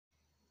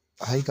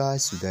Hi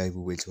guys, today we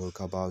will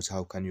talk about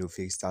how can you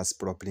fix that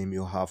problem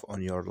you have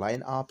on your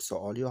line app. So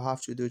all you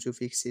have to do to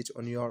fix it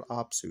on your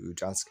app, so you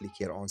just click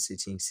here on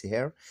settings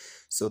here.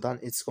 So then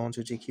it's going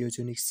to take you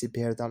to next step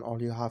here. Then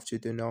all you have to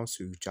do now,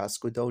 so you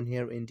just go down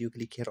here and you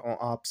click here on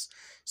apps.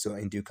 So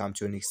and you come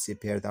to next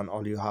step here. Then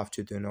all you have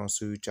to do now,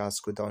 so you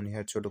just go down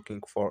here to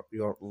looking for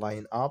your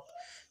line app.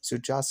 So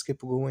just keep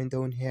going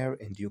down here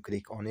and you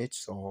click on it.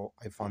 So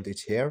I found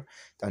it here.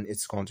 Then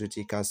it's going to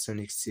take us to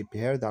next step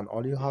here. Then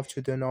all you have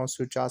to do now,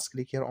 so just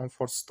click here on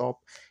for stop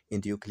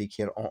and you click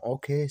here on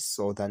OK.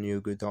 So then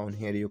you go down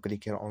here, you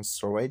click here on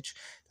storage.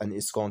 Then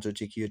it's going to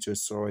take you to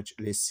storage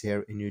list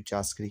here and you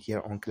just click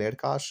here on clear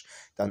cache.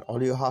 Then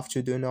all you have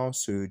to do now,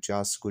 so you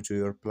just go to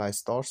your Play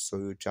Store. So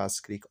you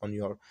just click on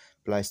your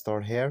Play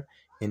Store here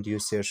and you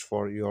search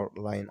for your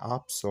line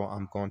app. So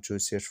I'm going to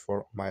search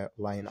for my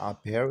line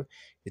app here.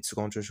 It's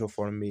going to show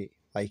for me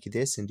like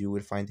this and you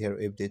will find here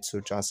update.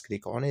 So just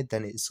click on it,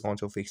 then it's going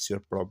to fix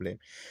your problem.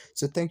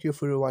 So thank you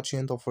for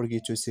watching. Don't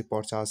forget to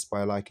support us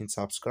by like and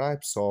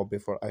subscribe. So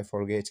before I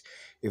forget,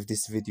 if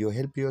this video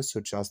help you, so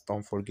just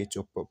don't forget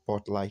to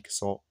put like.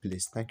 So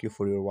please, thank you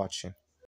for your watching.